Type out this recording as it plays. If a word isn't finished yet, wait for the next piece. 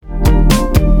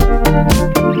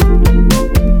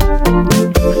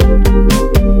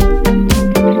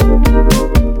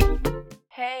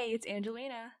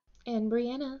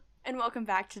welcome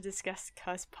back to Discuss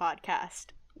Cuss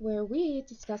podcast. Where we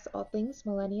discuss all things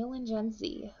millennial and Gen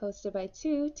Z, hosted by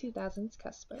two 2000s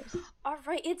cuspers. All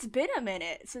right, it's been a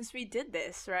minute since we did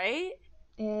this, right?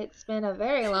 It's been a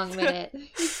very long minute.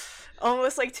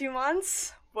 Almost like 2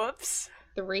 months? Whoops.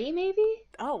 3, maybe?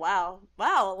 Oh, wow.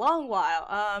 Wow, a long while.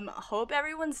 Hope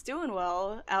everyone's doing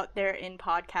well out there in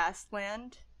podcast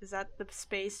land. Is that the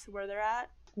space where they're at?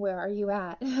 Where are you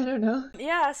at? I don't know.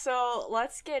 Yeah, so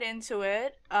let's get into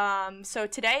it. So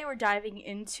today we're diving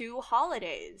into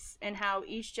holidays and how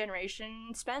each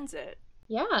generation spends it.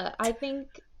 Yeah, I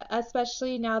think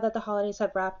especially now that the holidays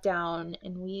have wrapped down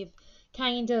and we've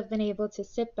kind of been able to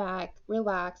sit back,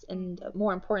 relax, and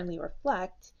more importantly,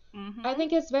 reflect, I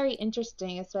think it's very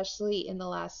interesting, especially in the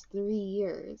last 3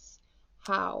 years,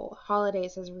 how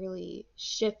holidays has really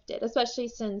shifted, especially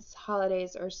since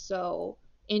holidays are so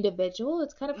individual.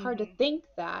 It's kind of hard to think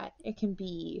that it can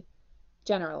be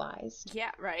generalized.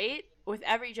 Yeah, right? With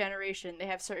every generation, they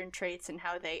have certain traits in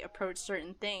how they approach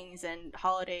certain things, and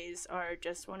holidays are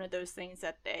just one of those things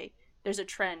that there's a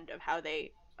trend of how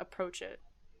they approach it.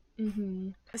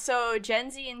 So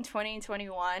Gen Z in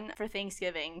 2021 for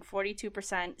Thanksgiving,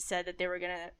 42% said that they were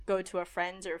going to go to a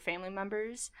friend's or family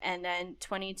members, and then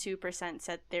 22%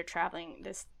 said they're traveling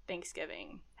this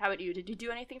Thanksgiving. How about you? Did you do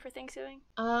anything for Thanksgiving?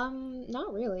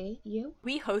 Not really. You?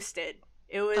 We hosted.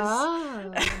 It was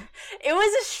it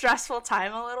was a stressful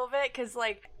time a little bit because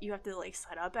like you have to like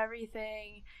set up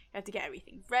everything, you have to get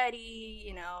everything ready,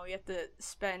 you have to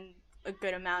spend a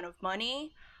good amount of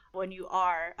money when you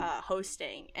are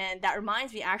hosting. And that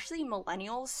reminds me, actually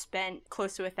millennials spent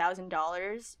close to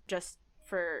 $1,000 just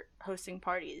for hosting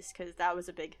parties because that was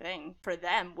a big thing for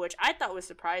them, which I thought was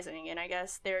surprising, and I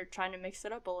guess they're trying to mix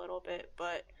it up a little bit.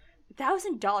 But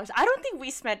 $1,000, I don't think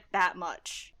we spent that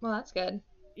much. Well, that's good.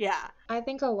 Yeah. I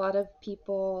think a lot of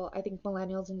people, I think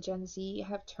millennials and Gen Z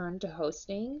have turned to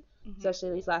hosting,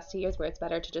 especially these last 2 years, where it's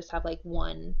better to just have like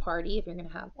one party if you're going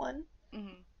to have one.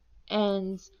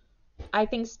 And I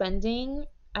think spending,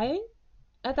 I think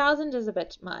 1,000 is a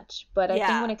bit much, but I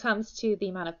think when it comes to the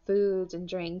amount of foods and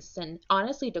drinks and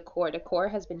honestly decor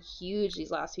has been huge these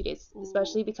last few days,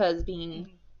 especially because being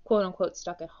quote unquote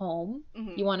stuck at home,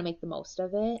 you want to make the most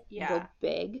of it and go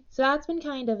big. So that's been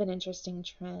kind of an interesting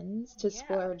trend to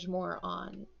splurge more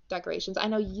on decorations. I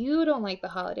know you don't like the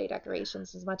holiday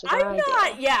decorations as much as I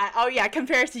do. Yeah. Oh yeah,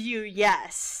 compared to you,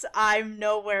 yes. I'm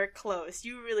nowhere close.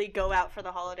 You really go out for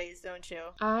the holidays, don't you?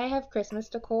 I have Christmas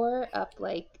decor up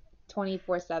like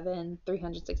 24/7,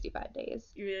 365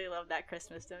 days. You really love that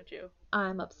Christmas, don't you?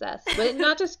 I'm obsessed. But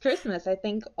not just Christmas. I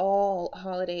think all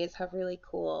holidays have really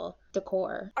cool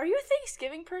decor. Are you a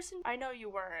Thanksgiving person? I know you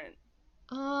weren't.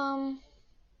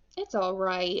 It's all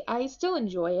right. I still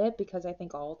enjoy it because I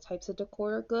think all types of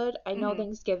decor are good. I know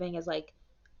Thanksgiving is like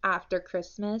after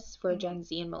Christmas for Gen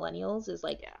Z and millennials is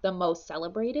like the most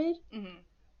celebrated.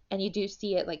 And you do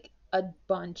see it like a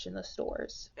bunch in the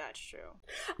stores. That's true.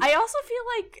 I also feel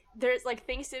like there's like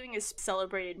Thanksgiving is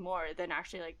celebrated more than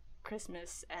actually like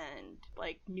Christmas and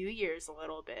like New Year's a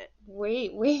little bit.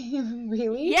 Wait,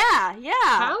 really? Yeah.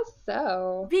 How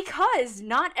so? Because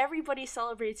not everybody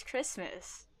celebrates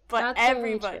Christmas, but that's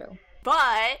everybody. very true.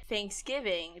 But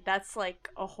Thanksgiving, that's like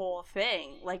a whole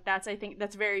thing. Like I think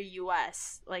that's very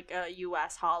US, like a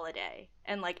US holiday.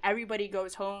 And like everybody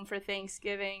goes home for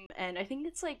Thanksgiving. And I think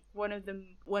it's like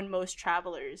when most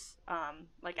travelers,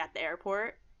 like at the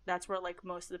airport, that's where like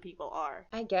most of the people are.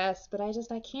 I guess, but I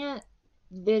can't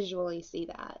visually see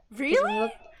that.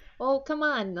 Really? Well, come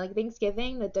on. Like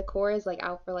Thanksgiving, the decor is like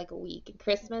out for like a week. And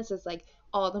Christmas is like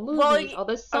all the movies, all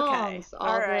the songs,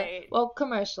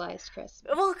 commercialized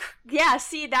Christmas. Well, yeah,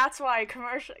 see, that's why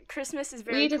Christmas is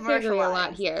very commercialized. We disagree a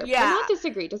lot here. Yeah. But not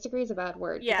disagree. Disagree is a bad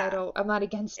word. Yeah. I'm not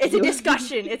against It's you. a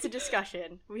discussion. It's a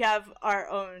discussion. We have our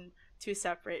own two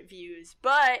separate views.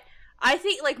 But I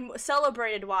think, like,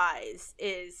 celebrated wise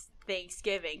is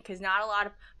Thanksgiving, because not a lot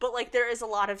of, but like there is a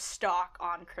lot of stock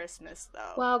on Christmas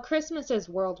though. Well, Christmas is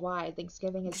worldwide.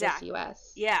 Thanksgiving is just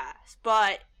US. Yeah,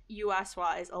 but US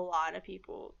wise, a lot of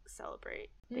people celebrate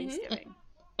Thanksgiving.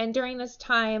 And during this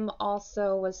time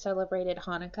also was celebrated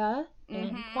Hanukkah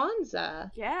and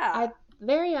Kwanzaa. Yeah.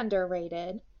 Very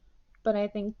underrated, but I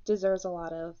think deserves a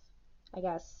lot of, I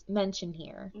guess, mention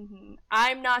here.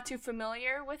 I'm not too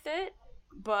familiar with it,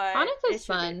 but Hanukkah's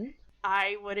fun.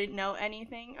 I wouldn't know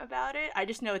anything about it. I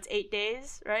just know it's 8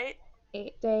 days, right?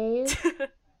 8 days.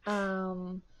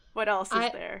 What else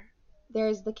is there?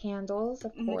 There's the candles,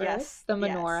 of course. Yes. The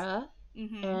menorah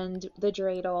and the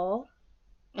dreidel.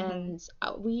 And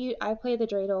I play the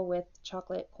dreidel with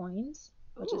chocolate coins,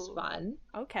 which is fun.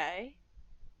 Okay.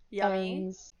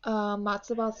 Yummy. And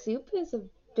matzo ball soup is a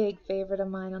big favorite of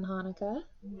mine on Hanukkah.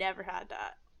 Never had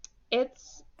that.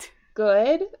 It's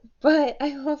good, but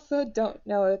I also don't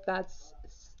know if that's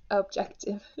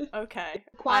objective. Okay.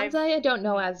 Kwanzaa I don't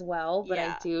know as well, but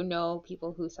I do know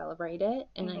people who celebrate it,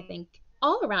 and I think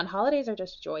all around holidays are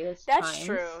just joyous times. That's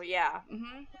true, yeah.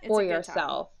 For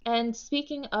yourself. And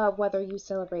speaking of whether you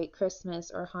celebrate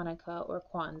Christmas or Hanukkah or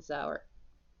Kwanzaa or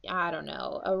I don't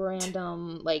know, a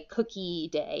random like cookie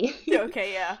day.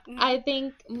 Okay, yeah. I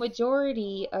think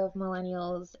majority of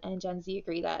millennials and Gen Z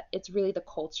agree that it's really the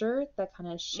culture that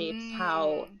kind of shapes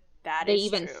how they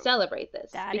even celebrate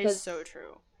this. That is so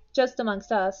true. Just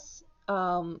amongst us,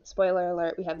 spoiler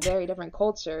alert, we have very different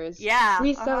cultures. Yeah.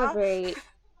 We celebrate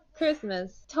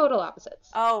Christmas total opposites.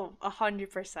 Oh,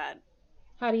 100%.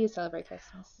 How do you celebrate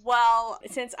Christmas? Well,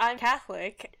 since I'm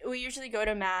Catholic, we usually go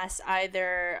to Mass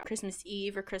either Christmas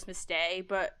Eve or Christmas Day,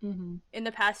 but in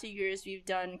the past few years, we've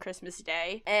done Christmas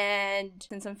Day. And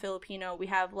since I'm Filipino, we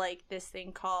have like this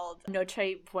thing called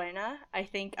Noche Buena. I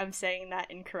think I'm saying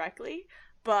that incorrectly.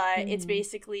 But it's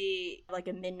basically like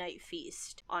a midnight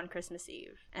feast on Christmas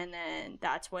Eve. And then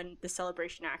that's when the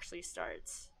celebration actually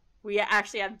starts. We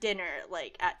actually have dinner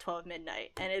like at 12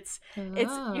 midnight, and it's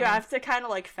you have to kind of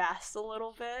like fast a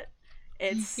little bit.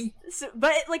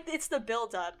 But it's the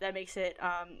build up that makes it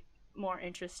more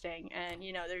interesting. And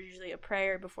you know, there's usually a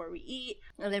prayer before we eat,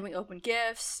 and then we open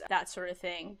gifts, that sort of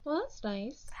thing. Well, that's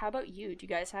nice. How about you? Do you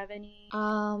guys have any?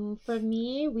 For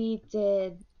me, we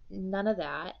did none of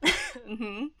that.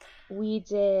 We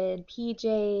did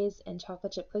PJs and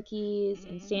chocolate chip cookies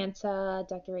and Santa,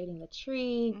 decorating the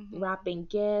tree, wrapping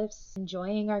gifts,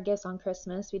 enjoying our gifts on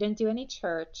Christmas. We didn't do any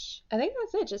church. I think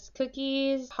that's it. Just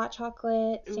cookies, hot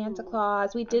chocolate, Santa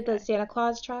Claus. We did the Santa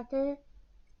Claus tracker.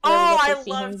 Oh, I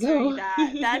love doing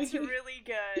that. That's really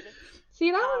good.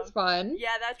 See, that one's fun.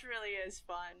 Yeah, that really is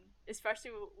fun.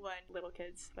 Especially when little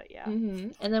kids, but yeah.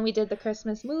 And then we did the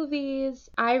Christmas movies.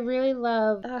 I really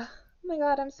love, oh my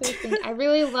god, I'm spacing. I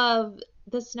really love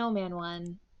the Snowman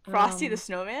one. Frosty the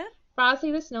Snowman?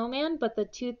 Frosty the Snowman, but the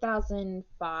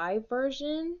 2005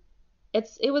 version. It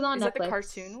was on Netflix. Is that the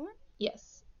cartoon one?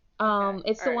 Yes.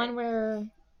 It's the one where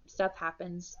stuff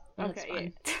happens. And it's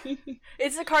fun. Yeah.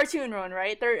 It's a cartoon one,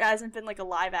 right? There hasn't been like a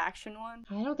live action one?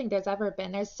 I don't think there's ever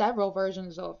been. There's several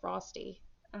versions of Frosty.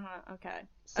 Okay.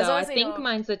 So I think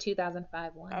mine's the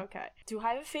 2005 one. Okay. Do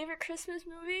I have a favorite Christmas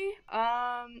movie?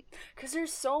 Because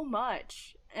there's so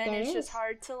much. And it's just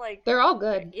hard to like... They're all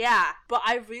good. Yeah. But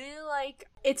I really like...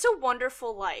 It's a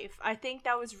Wonderful Life. I think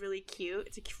that was really cute.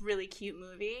 It's a really cute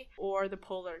movie. Or The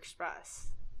Polar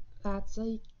Express. That's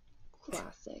a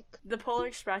classic. The Polar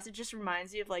Express, it just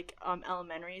reminds me of like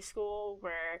elementary school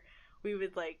where... we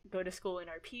would like go to school in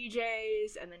our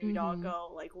PJs, and then we'd all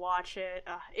go like watch it.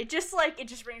 It just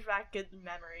brings back good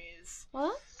memories. Well,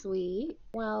 that's sweet.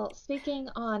 Well, speaking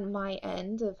on my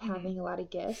end of having a lot of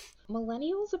gifts,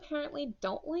 millennials apparently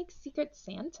don't like Secret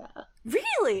Santa.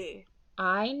 Really?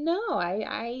 I know.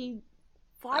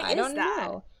 Why don't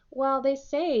know. Well, they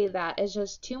say that it's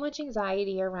just too much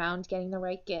anxiety around getting the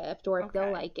right gift or if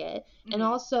they'll like it. And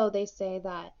also they say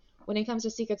that when it comes to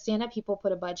Secret Santa, people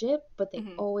put a budget, but they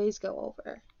always go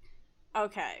over.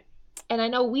 Okay. And I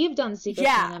know we've done Secret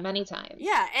Santa many times.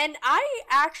 Yeah, and I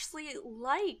actually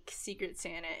like Secret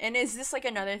Santa. And is this like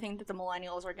another thing that the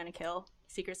millennials are going to kill?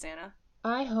 Secret Santa?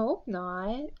 I hope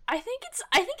not. I think it's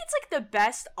like the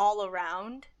best all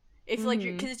around. If like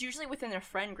because it's usually within a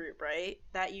friend group, right?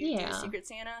 That you do Secret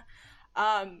Santa.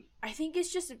 I think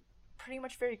it's just pretty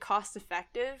much very cost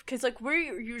effective because like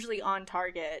we're usually on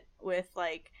target with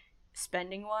like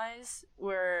spending wise.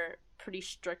 We're pretty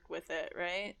strict with it,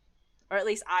 right? Or at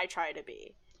least I try to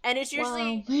be. And it's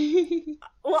usually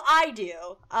well, I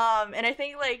do. And I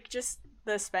think like just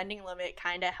the spending limit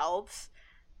kind of helps.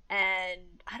 And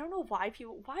I don't know why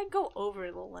go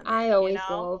over the limit. I always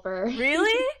go over.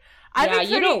 Really? Yeah,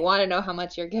 you don't want to know how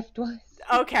much your gift was.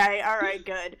 Okay, all right,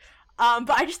 good.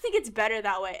 But I just think it's better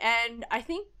that way. And I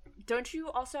think, don't you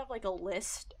also have like a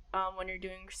list when you're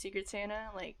doing Secret Santa?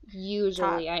 Like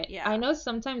usually, I know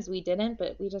sometimes we didn't,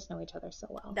 but we just know each other so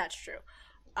well. That's true.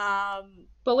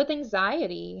 But with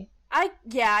anxiety,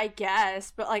 I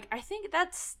guess, but like I think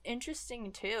that's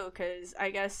interesting too, because I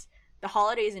guess the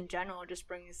holidays in general just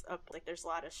brings up like there's a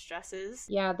lot of stresses.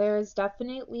 Yeah, there's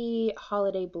definitely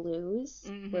holiday blues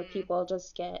where people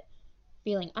just get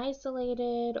feeling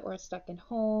isolated or stuck in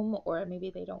home, or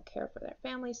maybe they don't care for their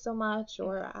family so much,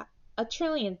 or a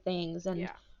trillion things. And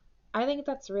I think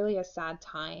that's really a sad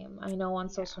time. I know on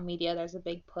social media there's a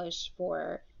big push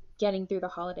for getting through the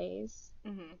holidays.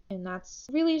 And that's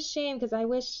really a shame because I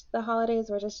wish the holidays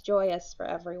were just joyous for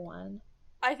everyone.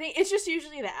 I think it's just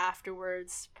usually the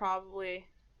afterwards, probably.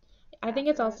 I think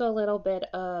it's also a little bit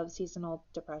of seasonal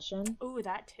depression. Ooh,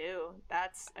 that too.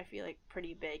 That's, I feel like,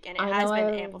 pretty big. And it has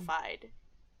been amplified.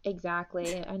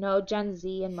 Exactly. I know Gen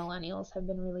Z and millennials have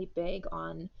been really big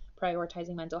on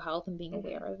prioritizing mental health and being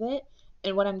aware of it.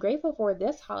 And what I'm grateful for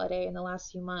this holiday in the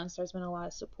last few months, there's been a lot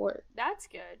of support. That's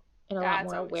good. And a lot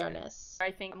more awareness. Good.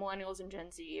 I think millennials and Gen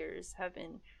Zers have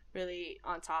been really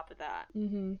on top of that.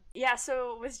 Mm-hmm. Yeah,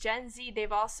 so with Gen Z,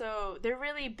 they're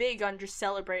really big on just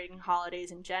celebrating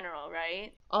holidays in general,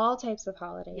 right? All types of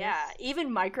holidays. Yeah,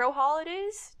 even micro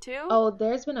holidays too. Oh,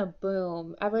 there's been a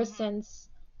boom ever since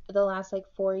the last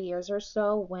 4 years or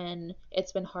so, when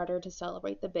it's been harder to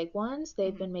celebrate the big ones.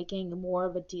 They've been making more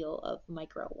of a deal of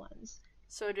micro ones.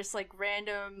 So just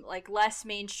random, less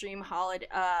mainstream holiday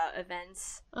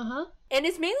events. Uh-huh. And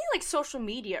it's mainly social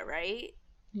media, right?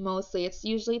 Mostly. It's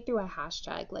usually through a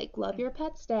hashtag like Love Your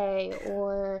Pets Day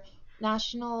or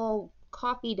National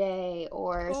Coffee Day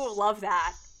or... Ooh, love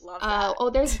that. Love that. Oh,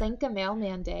 there's Thank a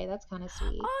Mailman Day. That's kind of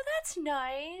sweet. Oh, that's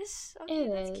nice. Okay,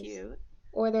 that's cute.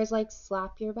 Or there's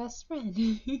Slap Your Best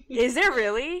Friend. Is there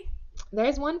really?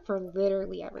 There's one for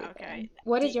literally everything. Okay.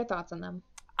 What is your thoughts on them?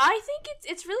 I think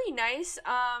it's really nice,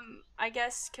 I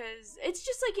guess, because it's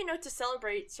just, to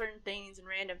celebrate certain things and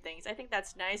random things. I think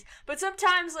that's nice. But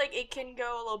sometimes, it can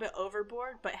go a little bit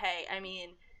overboard. But, hey, I mean,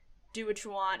 do what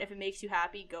you want. If it makes you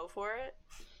happy, go for it.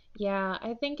 Yeah,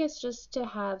 I think it's just to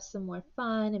have some more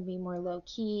fun and be more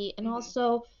low-key. And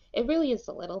also, it really is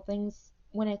the little things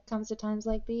when it comes to times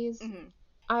like these.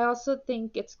 I also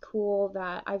think it's cool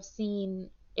that I've seen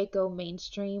it go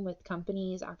mainstream with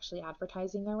companies actually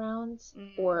advertising around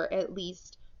or at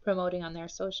least promoting on their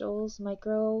socials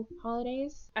micro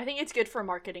holidays. I think it's good for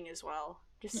marketing as well.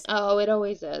 Oh, it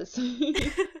always is.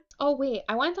 Oh, wait,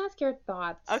 I wanted to ask your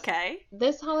thoughts. Okay.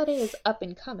 This holiday is up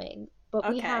and coming, but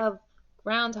we have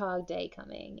Groundhog Day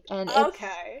coming, and it's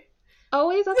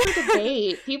always up for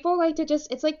debate. People like to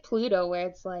it's like Pluto, where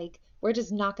it's we're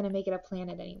just not going to make it a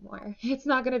planet anymore. It's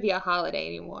not going to be a holiday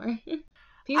anymore.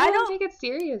 People don't take it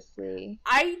seriously.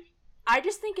 I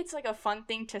just think it's a fun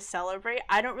thing to celebrate.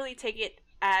 I don't really take it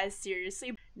as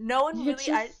seriously. No one really. It's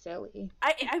just silly.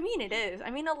 I mean, it is.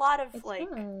 I mean, a lot of it's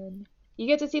fun. You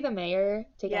get to see the mayor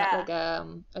take out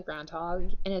a groundhog,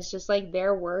 and it's just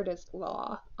their word is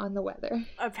law on the weather.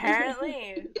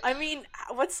 Apparently. I mean,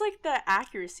 what's the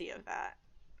accuracy of that?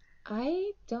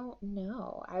 I don't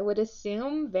know. I would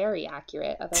assume very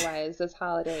accurate. Otherwise, this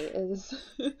holiday is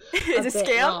a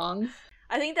bit long.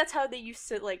 I think that's how they used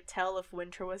to tell if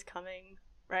winter was coming,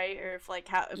 right? Or if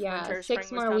winter or spring was coming.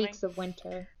 6 more weeks of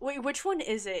winter. Wait, which one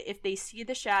is it? If they see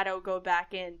the shadow go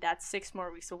back in, that's 6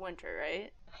 more weeks of winter,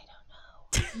 right? I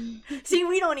don't know. See,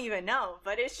 we don't even know,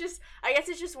 but I guess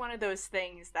it's just one of those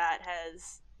things that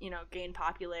has, gained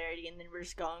popularity, and then we're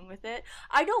just going with it.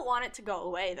 I don't want it to go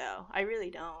away, though. I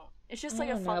really don't. It's just a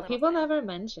fun little People thing. never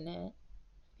mention it.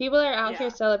 People are out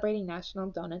here celebrating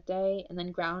National Donut Day, and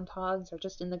then groundhogs are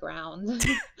just in the ground,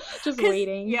 just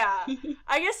waiting. Yeah.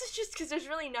 I guess it's just because there's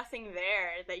really nothing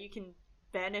there that you can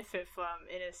benefit from,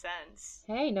 in a sense.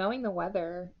 Hey, knowing the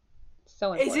weather is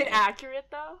so important. Is it accurate,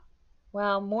 though?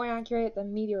 Well, more accurate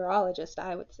than meteorologist,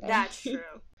 I would say. That's true.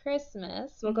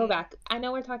 Christmas. We'll go back. I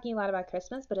know we're talking a lot about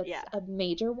Christmas, but it's a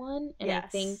major one, and I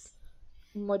think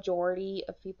majority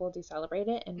of people do celebrate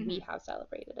it, and we have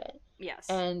celebrated it. Yes.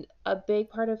 And a big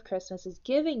part of Christmas is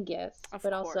giving gifts,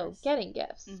 but also getting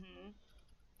gifts.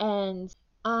 And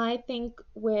I think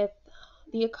with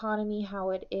the economy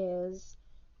how it is,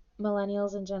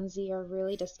 millennials and Gen Z are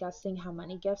really discussing how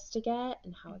many gifts to get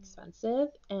and how expensive.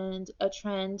 And a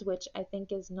trend, which I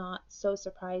think is not so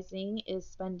surprising, is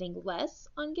spending less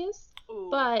on gifts,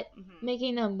 but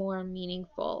making them more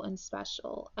meaningful and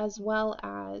special, as well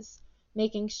as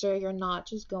making sure you're not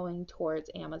just going towards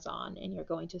Amazon and you're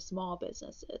going to small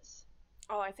businesses.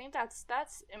 Oh, I think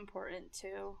that's important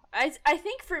too. I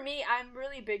think for me, I'm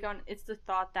really big on it's the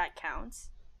thought that counts.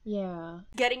 Yeah.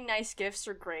 Getting nice gifts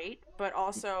are great, but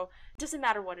also it doesn't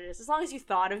matter what it is. As long as you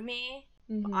thought of me,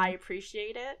 I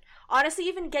appreciate it. Honestly,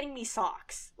 even getting me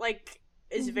socks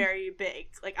is very big.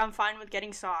 I'm fine with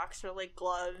getting socks or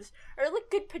gloves or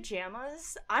good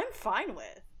pajamas. I'm fine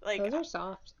with. Those are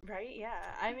soft. Right?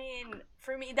 Yeah. I mean,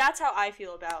 for me, that's how I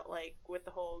feel about with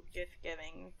the whole gift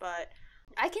giving, but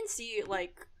I can see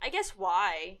I guess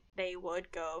why they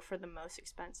would go for the most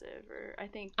expensive, or I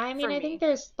think think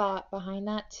there's thought behind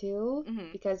that too,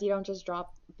 because you don't just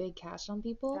drop big cash on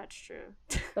people. That's true.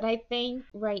 But I think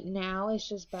right now it's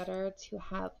just better to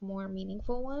have more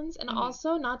meaningful ones, and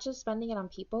also not just spending it on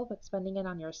people, but spending it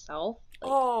on yourself.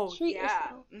 Treat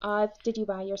yourself. Did you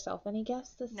buy yourself any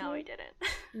gifts this year? No, I didn't.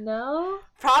 No?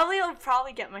 I'll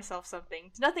probably get myself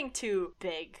something. Nothing too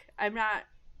big. I'm not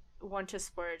want to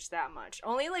splurge that much.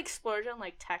 Only like splurge on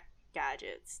like tech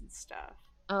gadgets and stuff.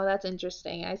 Oh, that's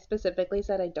interesting. I specifically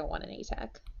said I don't want any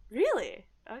tech. Really?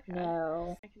 Okay.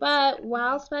 No. But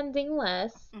while spending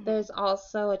less, there's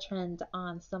also a trend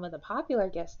on some of the popular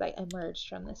gifts that emerged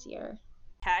from this year.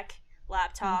 Tech,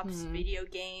 laptops, video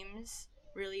games,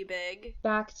 really big.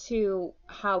 Back to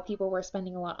how people were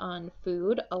spending a lot on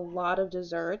food, a lot of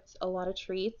desserts, a lot of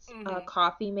treats,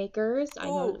 coffee makers. I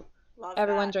know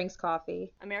everyone drinks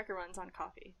coffee. America runs on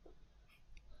coffee.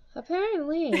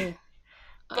 Apparently.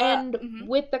 And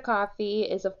with the coffee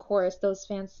is, of course, those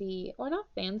fancy, or not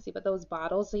fancy, but those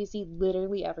bottles that you see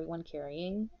literally everyone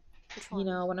carrying. Which ones? You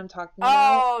know what I'm talking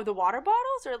about? Oh, the water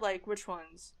bottles? Or, like, which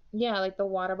ones? Yeah, like the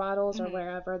water bottles or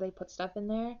wherever they put stuff in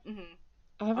there.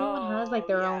 Everyone has, like,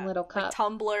 their own little cup. Like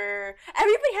tumbler.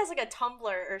 Everybody has, like, a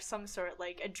tumbler or some sort,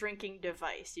 like, a drinking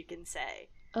device, you can say.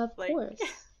 Of course.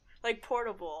 Like,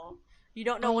 portable. You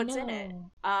don't know what's in it.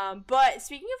 But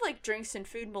speaking of, like, drinks and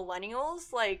food,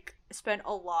 millennials, like, spend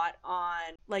a lot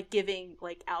on, like, giving,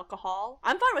 like, alcohol.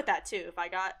 I'm fine with that, too, if I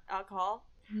got alcohol.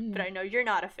 But I know you're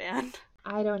not a fan.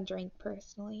 I don't drink,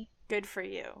 personally. Good for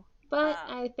you. But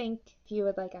I think if you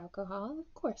would like alcohol,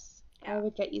 of course, I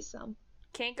would get you some.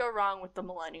 Can't go wrong with the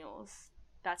millennials.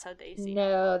 That's how they see it.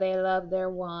 No, they love their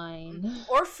wine.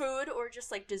 Or food, or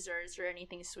just, like, desserts or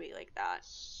anything sweet like that.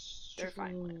 They're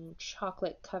fine with.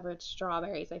 Chocolate covered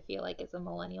strawberries, I feel like, is a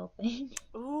millennial thing.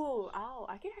 Ooh,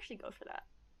 I could actually go for that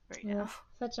right now.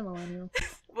 Such a millennial.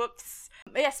 Whoops.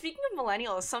 But yeah, speaking of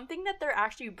millennials, something that they're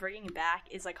actually bringing back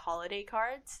is like holiday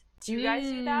cards. Do you guys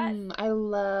do that? I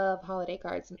love holiday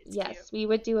cards. Yes, cute. We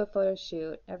would do a photo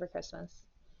shoot every Christmas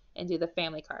and do the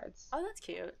family cards. Oh, that's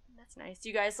cute. That's nice. Do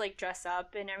you guys like dress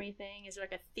up and everything? Is there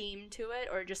like a theme to it,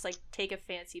 or just like take a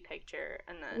fancy picture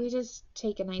and then? We just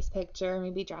take a nice picture and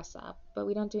maybe dress up, but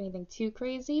we don't do anything too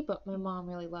crazy. But my mom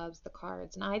really loves the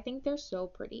cards, and I think they're so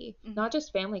pretty. Not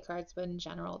just family cards, but in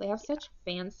general, they have such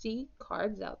fancy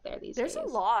cards out there these days. There's a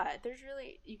lot. There's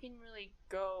really, you can really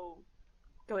go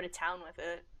to town with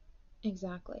it.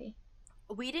 Exactly.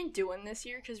 We didn't do one this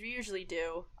year because we usually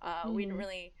do. We didn't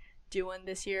really do one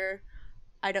this year.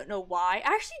 I don't know why.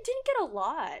 I actually didn't get a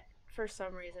lot for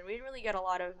some reason. We didn't really get a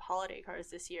lot of holiday cards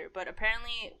this year, but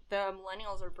apparently the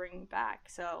millennials are bringing back,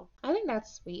 so. I think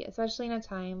that's sweet, especially in a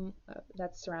time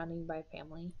that's surrounded by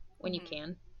family, when you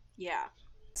can. Yeah.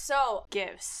 So,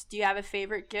 gifts. Do you have a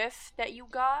favorite gift that you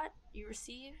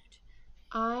received?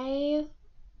 I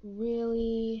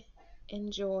really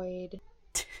enjoyed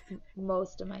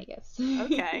most of my gifts.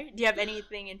 Okay. Do you have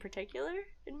anything in particular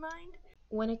in mind?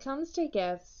 When it comes to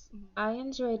gifts, I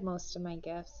enjoyed most of my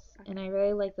gifts, and I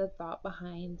really like the thought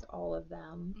behind all of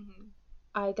them.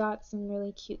 I got some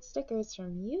really cute stickers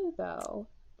from you, though.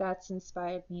 That's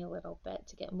inspired me a little bit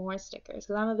to get more stickers,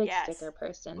 because I'm a big sticker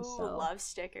person. Ooh, so love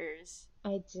stickers.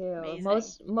 I do.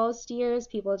 Amazing. Most years,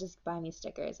 people just buy me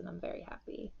stickers, and I'm very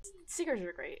happy. Stickers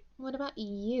are great. What about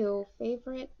you?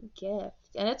 Favorite gift?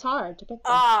 And it's hard to pick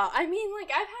one. I mean, like,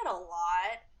 I've had a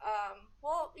lot.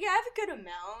 Well, yeah, I have a good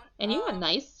amount. And you got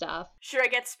nice stuff. Should I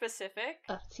get specific?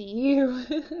 Up to you.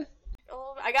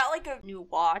 I got, like, a new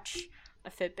watch, a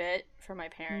Fitbit for my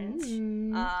parents.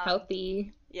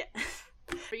 Healthy. Yeah.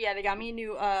 But yeah, they got me a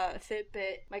new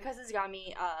Fitbit. My cousins got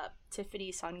me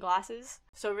Tiffany sunglasses.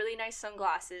 So really nice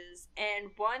sunglasses.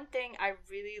 And one thing I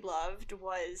really loved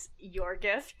was your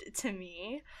gift to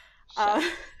me.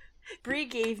 Brie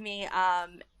gave me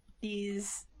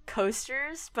these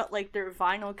coasters, but like they're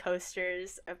vinyl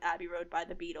coasters of Abbey Road by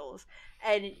the Beatles.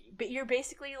 But you're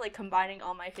basically like combining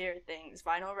all my favorite things: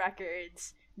 vinyl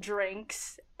records,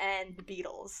 drinks, and the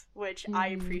Beatles, which I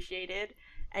appreciated.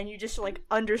 And you just, like,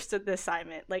 understood the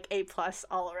assignment. Like, A+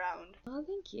 all around. Oh,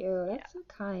 thank you. That's so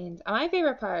kind. My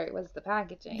favorite part was the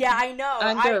packaging. Yeah, I know.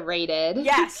 Underrated.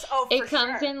 Yes. Oh, for It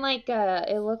comes in, like,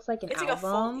 it looks like an album. Like a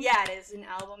full, yeah, it is an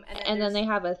album. And then they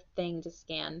have a thing to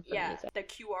scan for music. The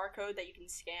QR code that you can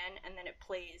scan, and then it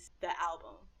plays the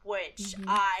album. Which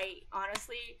I,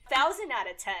 honestly, 1,000 out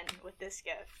of 10 with this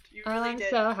gift. You really did. I'm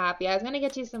so happy. I was going to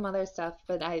get you some other stuff,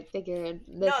 but I figured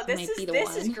this might be the one.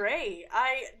 This is great.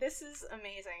 This is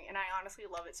amazing, and I honestly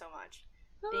love it so much.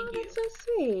 Thank you. That's so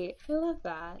sweet. I love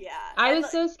that. Yeah. I was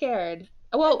so scared.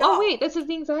 Well, wait, this is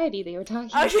the anxiety that you were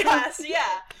talking about. Oh, yes,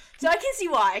 yeah. So I can see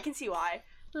why.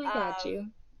 I got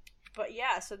you. But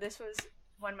yeah, so this was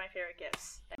one of my favorite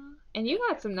gifts. And you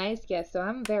got some nice gifts, so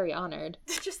I'm very honored.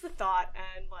 Just the thought,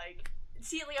 and like,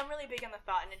 see, like, I'm really big on the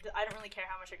thought, and I don't really care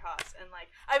how much it costs. And like,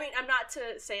 I mean, I'm not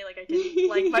to say like I didn't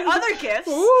like my other gifts.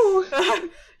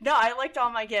 No, I liked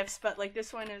all my gifts, but like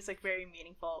this one is like very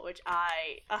meaningful, which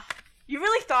you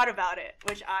really thought about it,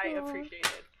 which I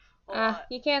appreciated a lot.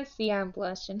 You can't see I'm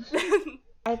blushing.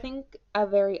 I think a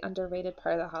very underrated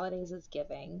part of the holidays is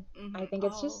giving. I think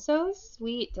it's just so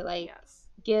sweet to like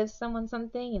give someone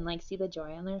something and like see the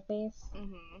joy on their face.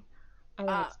 I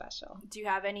think it's special. Do you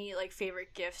have any like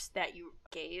favorite gifts that you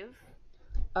gave?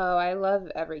 Oh, I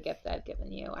love every gift I've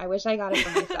given you. I wish I got it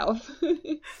for myself.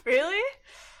 Really?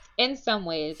 In some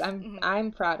ways,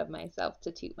 I'm proud of myself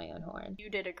to toot my own horn. You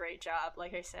did a great job.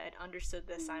 Like I said, understood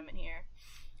the assignment here.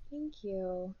 Thank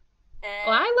you.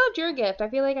 Well, I loved your gift. I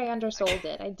feel like I undersold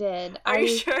it. I did. Are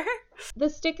you sure?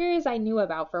 The stickers I knew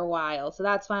about for a while, so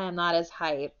that's why I'm not as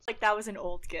hyped. Like, that was an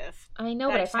old gift. I know,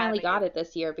 but I finally got it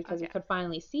this year because we could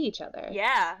finally see each other.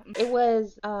 Yeah. It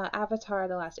was Avatar: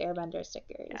 The Last Airbender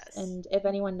stickers. Yes. And if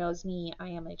anyone knows me, I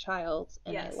am a child,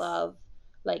 and I love,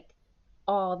 like,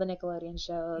 all the Nickelodeon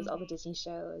shows, all the Disney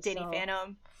shows.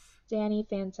 Danny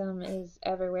Phantom is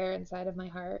everywhere inside of my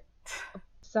heart.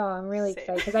 So I'm really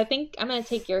excited because I think I'm going to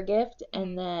take your gift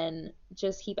and then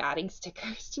just keep adding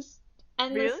stickers. Just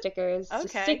endless stickers. Okay,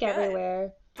 just stick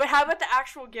everywhere. But how about the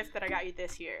actual gift that I got you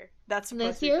this year? That's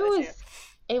supposed this year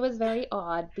it was very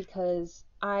odd because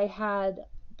I had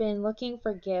been looking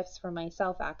for gifts for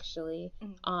myself actually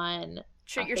on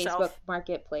Facebook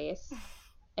Marketplace.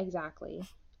 Exactly.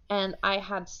 And I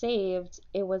had saved,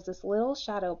 it was this little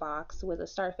shadow box with a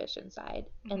starfish inside.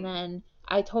 And then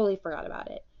I totally forgot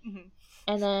about it.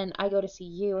 And then I go to see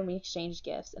you and we exchange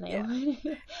gifts and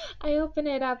I open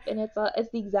it up and it's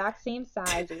the exact same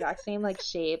size, exact same like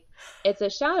shape. It's a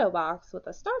shadow box with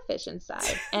a starfish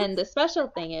inside. And the special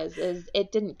thing is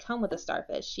it didn't come with a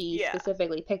starfish. She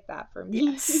specifically picked that for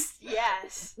me.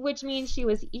 Yes. Which means she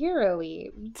was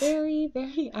eerily very,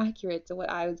 very accurate to what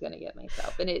I was going to get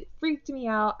myself. And it freaked me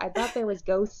out. I thought there was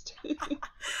ghost.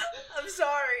 I'm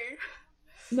sorry.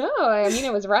 No, I mean,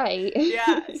 it was right.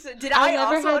 Yeah. So I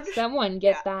never had someone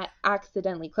get that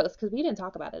accidentally close because we didn't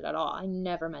talk about it at all. I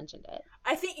never mentioned it.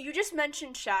 I think you just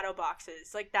mentioned shadow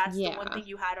boxes. Like, that's the one thing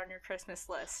you had on your Christmas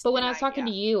list. But when I was talking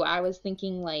to you, I was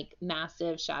thinking, like,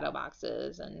 massive shadow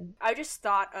boxes. And I just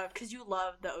thought of, because you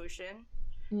love the ocean.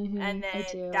 And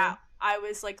then I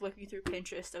was, like, looking through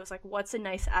Pinterest. I was like, what's a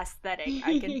nice aesthetic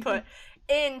I can put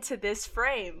into this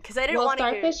frame? Because I didn't want to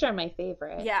starfish are my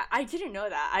favorite. Yeah, I didn't know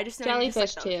that. I just know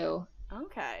jellyfish too.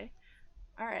 Okay.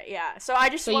 All right, yeah. So I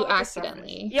just went you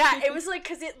accidentally. Yeah, it was, like,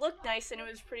 because it looked nice, and it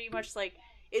was pretty much, like,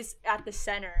 it's at the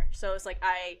center. So it's, like,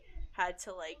 I had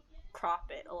to, like,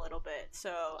 crop it a little bit.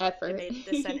 So effort. I made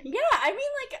the center. Yeah, I mean,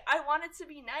 like, I want it to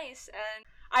be nice, and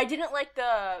I didn't like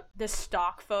the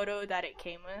stock photo that it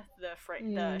came with,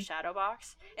 the shadow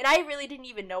box. And I really didn't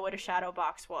even know what a shadow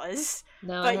box was.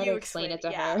 No, but you explained it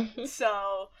to her.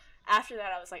 So after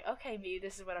that, I was like, okay, maybe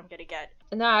this is what I'm gonna get.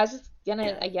 No, I was just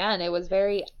gonna, again, it was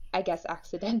very, I guess,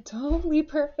 accidentally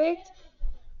perfect.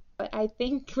 But I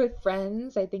think with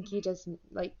friends, I think you just,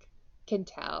 like, can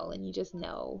tell and you just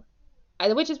know.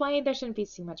 Which is why there shouldn't be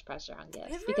too much pressure on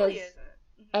gifts. It really isn't.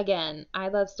 Again, I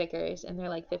love stickers, and they're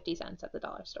like 50 cents at the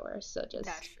dollar store, so just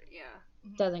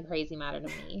doesn't crazy matter to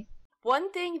me.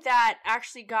 One thing that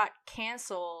actually got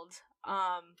canceled,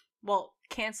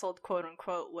 canceled quote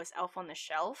unquote, was Elf on the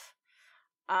Shelf.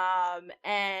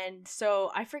 And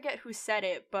so I forget who said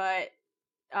it, but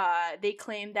they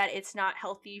claim that it's not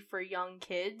healthy for young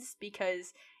kids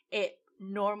because it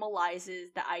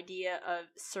normalizes the idea of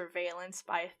surveillance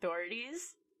by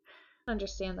authorities.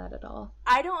 Understand that at all.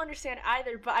 I don't understand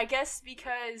either, but I guess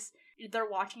because they're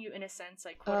watching you in a sense,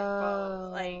 like, quote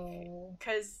unquote, like,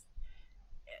 because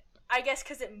I guess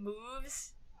because it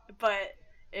moves, but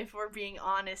if we're being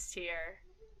honest here,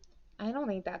 I don't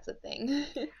think that's a thing.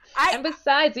 And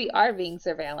besides, we are being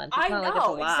surveillance. It's not like it's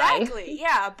a lie. Exactly.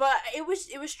 Yeah, but it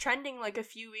was trending like a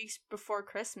few weeks before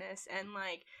Christmas, and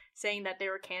like saying that they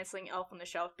were canceling Elf on the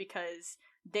Shelf because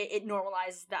it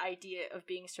normalizes the idea of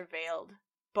being surveilled.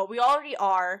 But we already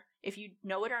are. If you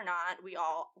know it or not, we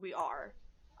are.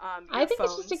 I think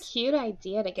it's just a cute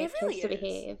idea to get kids to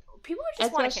behave. People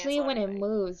just especially when it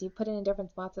moves. You put it in different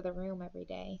spots of the room every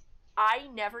day. I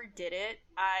never did it.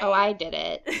 I did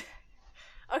it.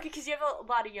 Okay, because you have a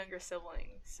lot of younger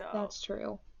siblings, so that's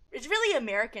true. It's really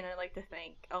American, I like to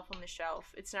think. Elf on the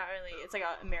Shelf. It's not really. It's like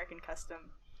an American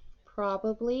custom.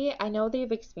 Probably. I know they've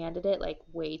expanded it, like,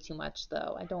 way too much,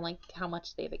 though. I don't like how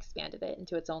much they've expanded it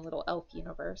into its own little elf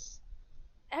universe.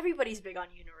 Everybody's big on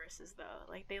universes, though.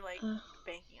 Like, they like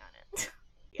banking on it.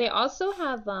 They also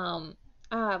have,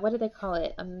 what do they call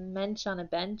it? A mensch on a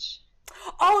bench?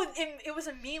 Oh, it was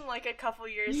a meme, like, a couple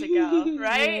years ago,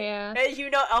 right? Yeah. You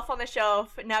know, Elf on the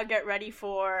Shelf, now get ready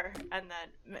for, and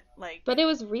then, like... But it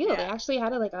was real. Yeah. They actually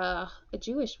had, a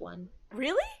Jewish one.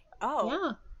 Really? Oh.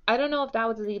 Yeah. I don't know if that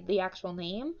was the actual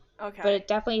name, Okay. But it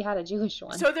definitely had a Jewish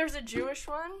one. So there's a Jewish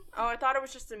one? Oh, I thought it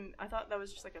was just I thought that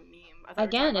was just like a meme.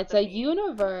 Again, it's a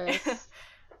universe.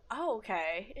 Oh,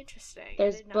 okay. Interesting.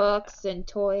 There's books and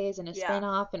toys and a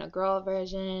spin-off and a girl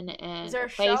version and a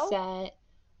playset.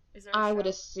 Is there a show? would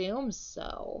assume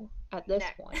so at this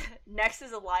point. Next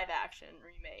is a live action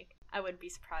remake. I wouldn't be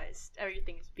surprised.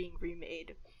 Everything is being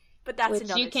remade. But that's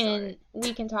another story.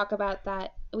 We can talk about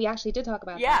that. We actually did talk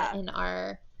about that in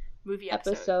our movie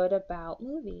episode about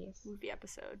movies. Movie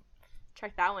episode.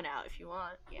 Check that one out if you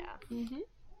want. Yeah. Mm-hmm.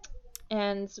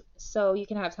 And so you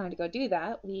can have time to go do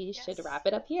that. We should wrap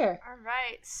it up here. All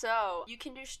right. So you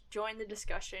can just join the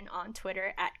discussion on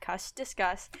Twitter at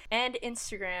CuspDiscuss and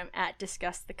Instagram at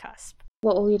DiscussTheCusp.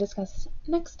 What will we discuss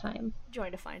next time?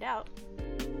 Join to find out.